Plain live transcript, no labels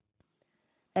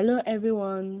Hello,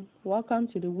 everyone. Welcome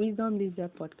to the Wisdom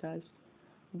Leader podcast,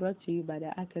 brought to you by the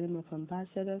Academy of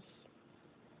Ambassadors.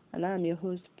 And I am your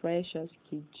host, Precious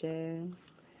Kijen.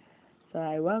 So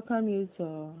I welcome you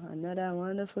to another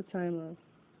wonderful time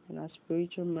on our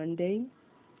spiritual Monday.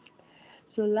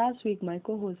 So last week, my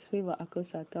co-host Favor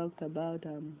Akosa talked about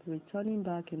returning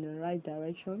back in the right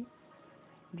direction,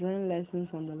 drawing lessons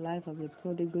from the life of the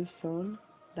prodigal son.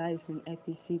 That is in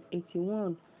episode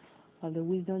 81 of the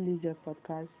Wisdom Leader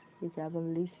podcast. If you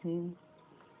haven't listened,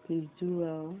 please do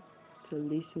well to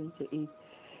listen to it.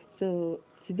 So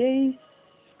today's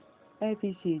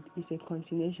episode is a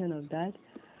continuation of that,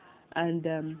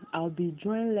 and I'll be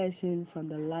drawing lessons from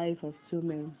the life of two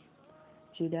men,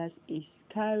 Judas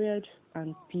Iscariot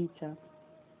and Peter.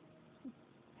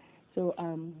 So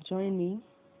join me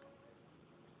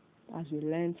as we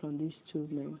learn from these two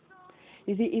men.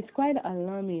 You see, it's quite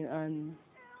alarming, and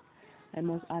I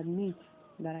must admit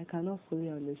that I cannot fully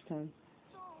understand.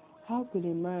 How could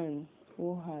a man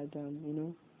who had,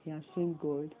 he has seen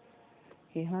God,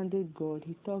 he handled God,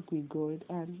 he talked with God,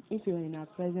 and if you are in our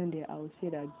present day, I would say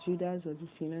that Judas was the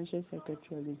financial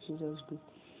secretary of the Jesus group.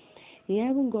 He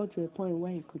even got to a point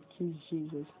where he could kiss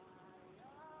Jesus,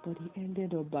 but he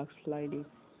ended up backsliding.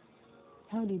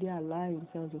 How did he allow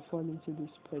himself to fall into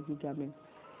this predicament?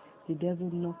 The devil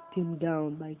knocked him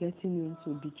down by getting him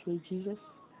to betray Jesus,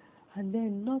 and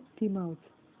then knocked him out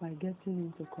by getting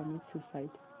him to commit suicide.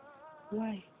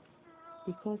 Why?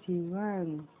 Because he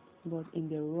ran, but in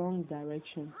the wrong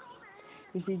direction.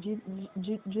 You see,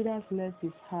 Judas left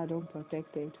his heart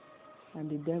unprotected, and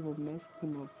the devil messed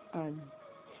him up. And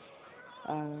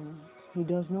it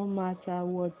does not matter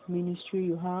what ministry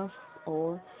you have,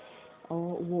 or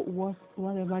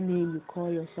whatever name you call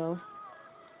yourself.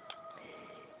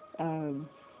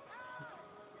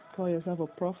 Call yourself a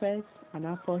prophet, an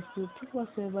apostle, pick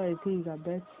whatsoever it is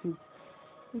about it.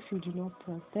 If you do not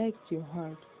protect your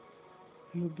heart,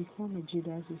 you become a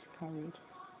Judas Iscariot.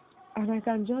 And I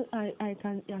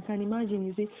can imagine,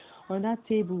 you see, on that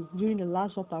table during the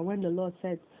Last Supper when the Lord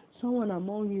said, "Someone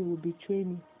among you will betray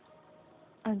me,"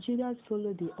 and Judas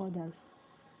followed the others.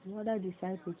 The other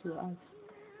disciples will ask,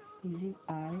 "Is it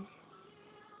I?"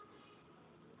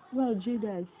 Well,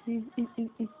 Judas,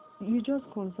 you just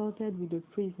consulted with the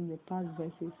priest in the past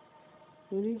verses.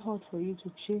 Really hard for you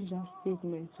to change that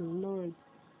statement to Lord,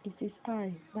 it is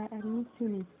I, by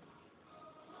admitting it.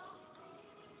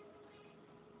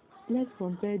 Let's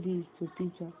compare this to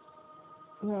Peter.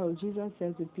 Well, Jesus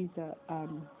said to Peter,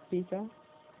 Peter,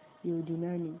 you will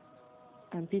deny me.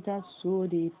 And Peter swore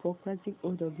the Hippocratic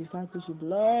oath of discipleship,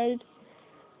 Lord,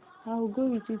 I will go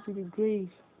with you to the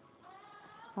grave.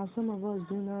 As some of us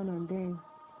do now and then.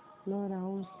 Lord, I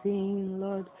won't sin.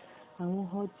 Lord, I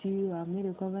won't hurt you. I've made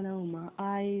a covenant with my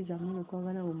eyes. I've made a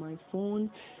covenant with my phone.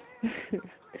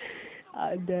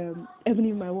 And even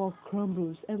if my work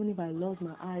crumbles, even if I lose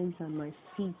my eyes and my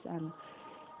feet, and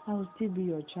I will still be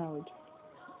your child.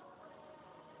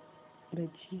 But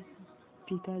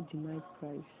Peter denied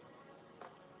Christ.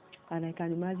 And I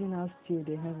can imagine how still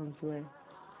the heavens were.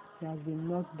 He has been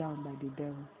knocked down by the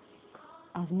devil.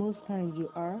 As most times you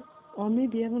are, or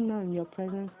maybe even now in your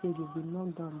present state, you've been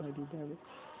knocked down by the devil.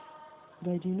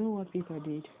 But you know what Peter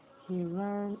did? He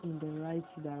ran in the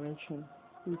right direction.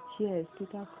 With tears,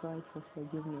 Peter cried for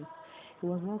forgiveness. He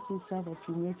was not too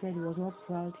self-opinionated. He was not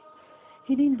proud.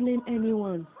 He didn't blame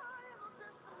anyone.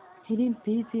 He didn't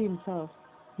pity himself.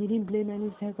 He didn't blame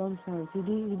any circumstance. He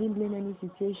didn't blame any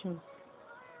situation.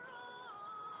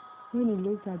 When he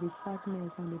looked at the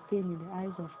sadness and the pain in the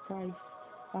eyes of Christ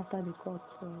after the court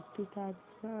trial, Peter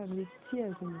ran with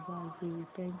tears in his eyes. He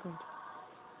repented.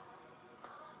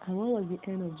 And what was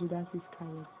the end of Judas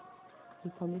Iscariot? He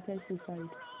committed suicide.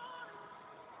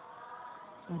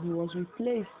 And he was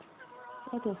replaced.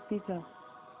 What of Peter?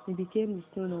 He became the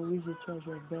stone on which the church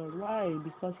was built. Why?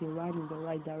 Because he ran in the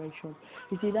right direction.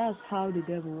 You see, that's how the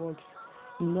devil works.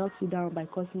 He knocks you down by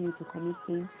causing you to commit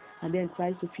sin, and then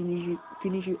tries to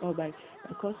finish you up by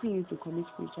causing you to commit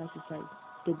spiritual suicide,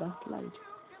 to backslide.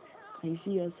 And you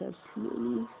see yourself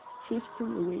slowly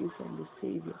drifting away from the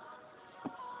Savior.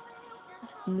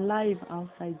 Life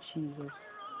outside Jesus,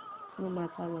 no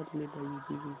matter what labor you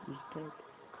give it, is dead.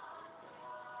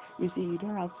 You see, you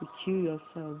don't have to kill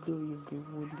yourself though you've been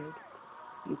wounded.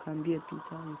 You can be a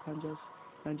Peter. You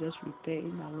can just repent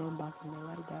and run back in the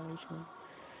right direction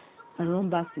and run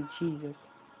back to Jesus.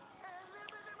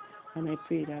 And I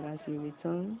pray that as you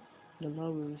return, the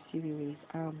Lord will receive you with His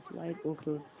arms wide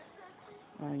open,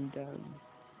 and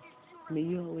may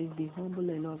you always be humble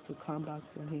enough to come back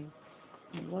to Him.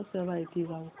 And whatever it is,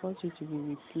 I will cause you to be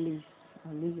replaced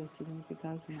and lose your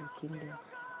significance in the kingdom.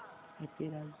 I pray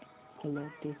that the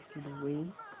Lord takes it away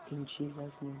in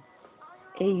Jesus' name.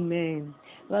 Amen.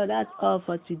 Well, that's all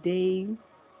for today.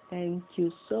 Thank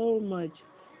you so much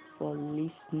for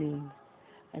listening.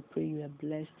 I pray you a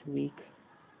blessed week.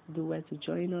 Do well to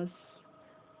join us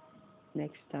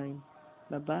next time.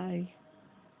 Bye-bye.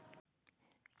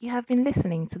 You have been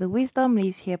listening to the Wisdom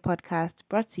Lives Here podcast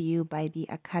brought to you by the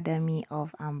Academy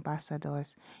of Ambassadors.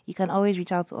 You can always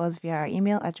reach out to us via our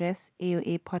email address,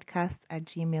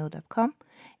 aoapodcast@gmail.com,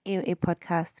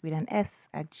 aoapodcast with an S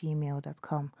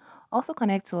 @gmail.com. Also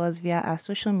connect to us via our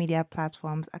social media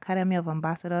platforms, Academy of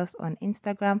Ambassadors on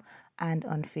Instagram and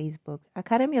on Facebook.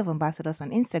 Academy of Ambassadors on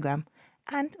Instagram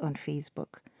and on Facebook.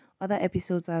 Other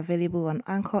episodes are available on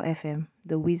Anchor FM,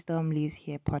 the Wisdom Lives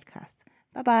Here podcast.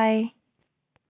 Bye-bye.